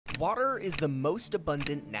Water is the most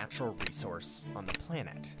abundant natural resource on the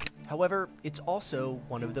planet. However, it's also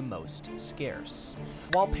one of the most scarce.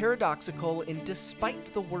 While paradoxical, and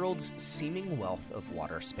despite the world's seeming wealth of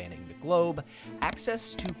water spanning the globe,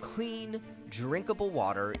 access to clean, drinkable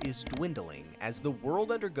water is dwindling as the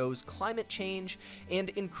world undergoes climate change and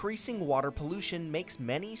increasing water pollution makes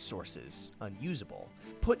many sources unusable.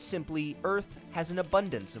 Put simply, Earth has an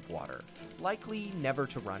abundance of water, likely never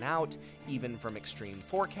to run out, even from extreme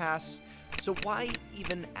forecasts, so why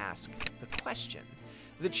even ask the question?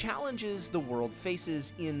 The challenges the world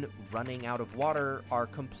faces in running out of water are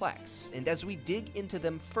complex, and as we dig into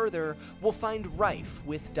them further, we'll find rife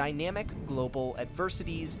with dynamic global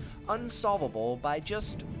adversities unsolvable by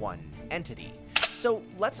just one entity. So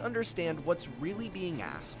let's understand what's really being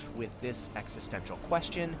asked with this existential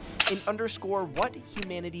question and underscore what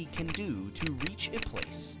humanity can do to reach a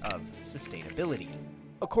place of sustainability.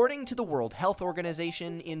 According to the World Health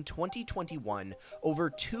Organization, in 2021, over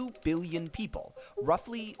 2 billion people,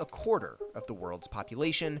 roughly a quarter of the world's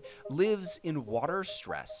population, lives in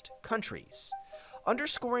water-stressed countries.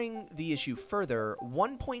 Underscoring the issue further,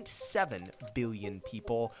 1.7 billion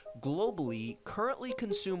people globally currently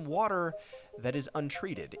consume water that is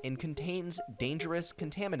untreated and contains dangerous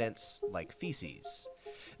contaminants like feces.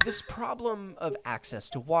 This problem of access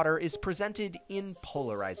to water is presented in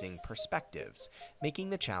polarizing perspectives, making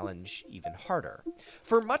the challenge even harder.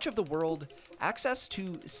 For much of the world, access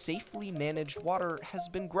to safely managed water has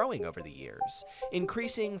been growing over the years,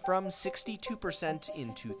 increasing from 62%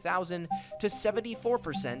 in 2000 to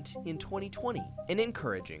 74% in 2020, an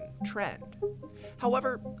encouraging trend.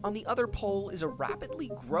 However, on the other pole is a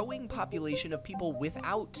rapidly growing population of people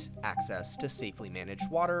without access to safely managed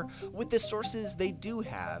water, with the sources they do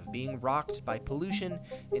have being rocked by pollution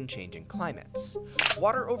and changing climates.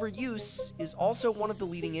 Water overuse is also one of the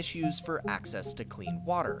leading issues for access to clean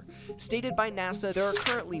water. Stated by NASA, there are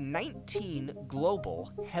currently 19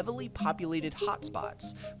 global, heavily populated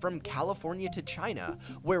hotspots, from California to China,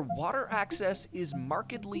 where water access is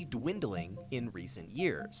markedly dwindling in recent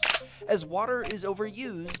years. As water is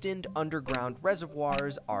overused and underground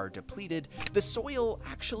reservoirs are depleted, the soil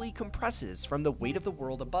actually compresses from the weight of the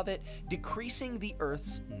world above it, decreasing the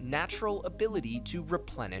Earth's natural ability to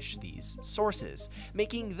replenish these sources,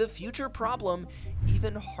 making the future problem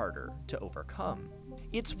even harder to overcome.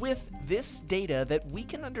 It's with this data that we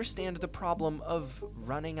can understand the problem of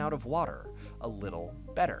running out of water a little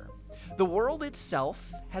better. The world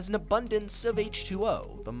itself has an abundance of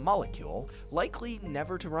H2O, the molecule, likely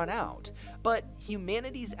never to run out, but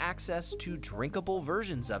humanity's access to drinkable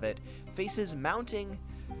versions of it faces mounting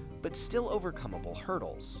but still overcomable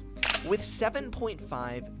hurdles. With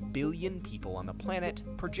 7.5 billion people on the planet,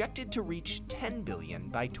 projected to reach 10 billion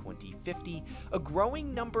by 2050, a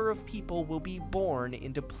growing number of people will be born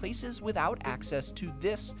into places without access to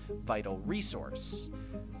this vital resource.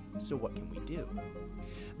 So what can we do?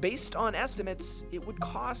 Based on estimates, it would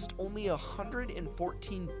cost only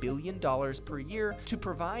 $114 billion per year to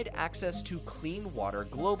provide access to clean water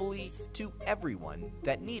globally to everyone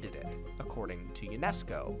that needed it, according to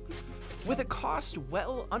UNESCO. With a cost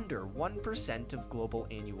well under 1% of global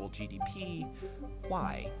annual GDP,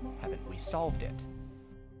 why haven't we solved it?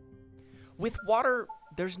 With water,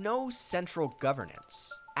 there's no central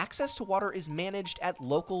governance. Access to water is managed at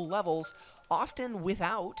local levels, often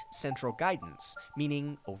without central guidance,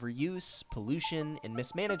 meaning overuse, pollution, and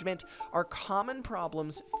mismanagement are common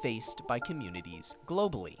problems faced by communities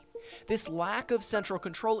globally. This lack of central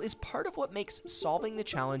control is part of what makes solving the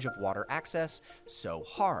challenge of water access so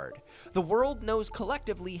hard. The world knows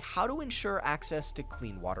collectively how to ensure access to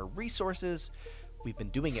clean water resources. We've been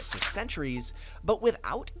doing it for centuries, but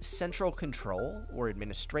without central control or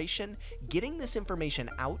administration, getting this information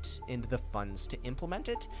out and the funds to implement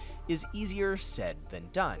it is easier said than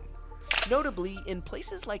done. Notably, in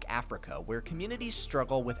places like Africa, where communities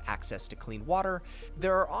struggle with access to clean water,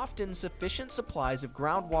 there are often sufficient supplies of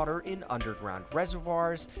groundwater in underground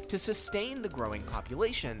reservoirs to sustain the growing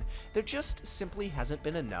population. There just simply hasn't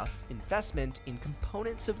been enough investment in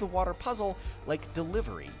components of the water puzzle, like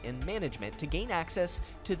delivery and management, to gain access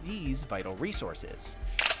to these vital resources.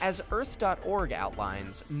 As Earth.org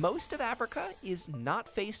outlines, most of Africa is not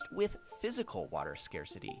faced with physical water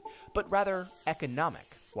scarcity, but rather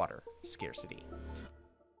economic water scarcity.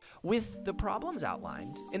 With the problems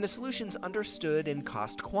outlined and the solutions understood and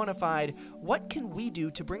cost quantified, what can we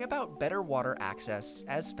do to bring about better water access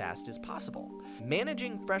as fast as possible?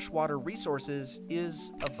 Managing freshwater resources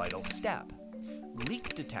is a vital step.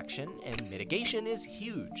 leak detection and mitigation is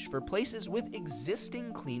huge for places with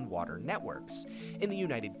existing clean water networks. In the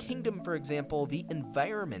United Kingdom, for example, the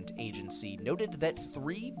Environment Agency noted that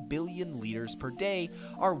 3 billion liters per day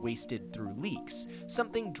are wasted through leaks,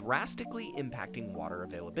 something drastically impacting water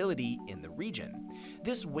availability in the region.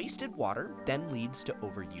 This wasted water then leads to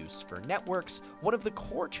overuse for networks, one of the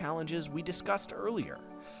core challenges we discussed earlier.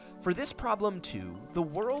 For this problem too, the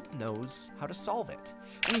world knows how to solve it.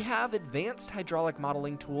 We have advanced hydraulic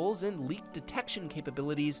modeling tools and leak detection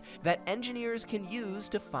capabilities that engineers can use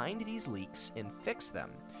to find these leaks and fix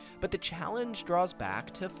them. But the challenge draws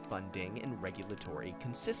back to funding and regulatory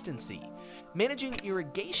consistency. Managing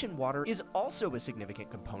irrigation water is also a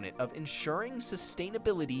significant component of ensuring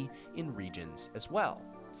sustainability in regions as well.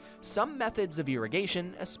 Some methods of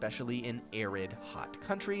irrigation, especially in arid, hot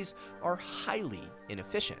countries, are highly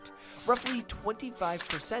inefficient. Roughly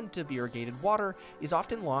 25% of irrigated water is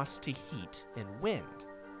often lost to heat and wind.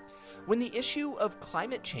 When the issue of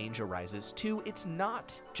climate change arises too, it's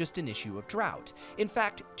not just an issue of drought. In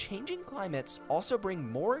fact, changing climates also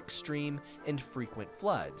bring more extreme and frequent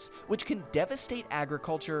floods, which can devastate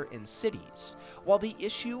agriculture in cities. While the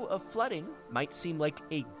issue of flooding might seem like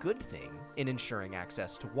a good thing in ensuring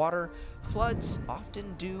access to water, floods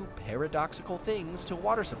often do paradoxical things to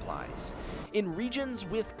water supplies. In regions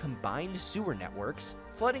with combined sewer networks,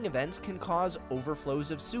 flooding events can cause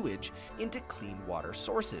overflows of sewage into clean water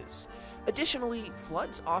sources. Additionally,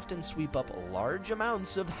 floods often sweep up large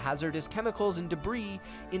amounts of hazardous chemicals and debris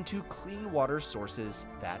into clean water sources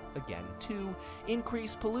that, again, too,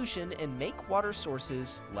 increase pollution and make water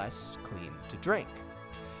sources less clean to drink.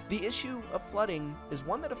 The issue of flooding is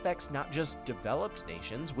one that affects not just developed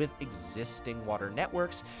nations with existing water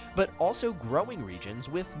networks, but also growing regions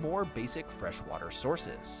with more basic freshwater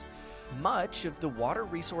sources. Much of the water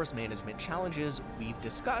resource management challenges we've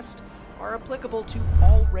discussed are applicable to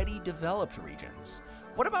already developed regions.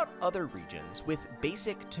 What about other regions with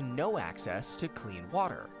basic to no access to clean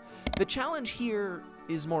water? The challenge here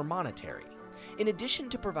is more monetary. In addition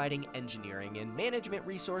to providing engineering and management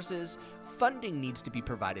resources, funding needs to be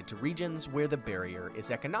provided to regions where the barrier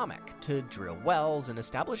is economic to drill wells and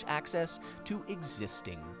establish access to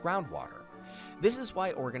existing groundwater. This is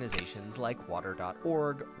why organizations like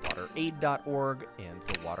Water.org, WaterAid.org, and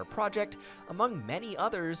the Water Project, among many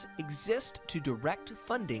others, exist to direct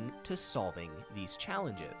funding to solving these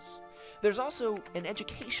challenges. There's also an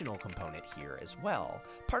educational component here as well,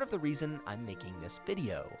 part of the reason I'm making this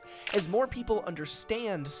video. As more people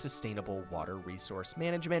understand sustainable water resource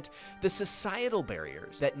management, the societal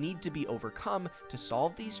barriers that need to be overcome to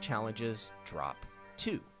solve these challenges drop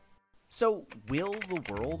too. So, will the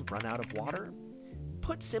world run out of water?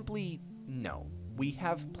 Put simply, no. We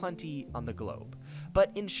have plenty on the globe.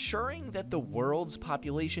 But ensuring that the world's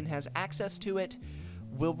population has access to it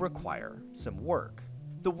will require some work.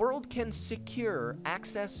 The world can secure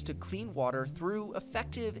access to clean water through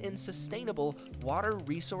effective and sustainable water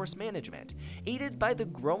resource management, aided by the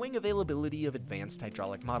growing availability of advanced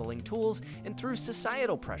hydraulic modeling tools and through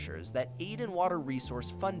societal pressures that aid in water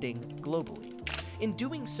resource funding globally. In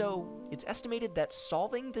doing so, it's estimated that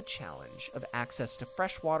solving the challenge of access to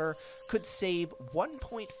fresh water could save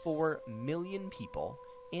 1.4 million people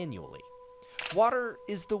annually. Water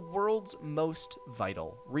is the world's most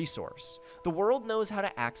vital resource. The world knows how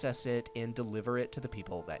to access it and deliver it to the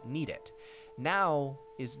people that need it. Now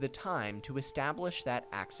is the time to establish that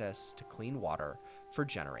access to clean water for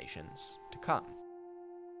generations to come.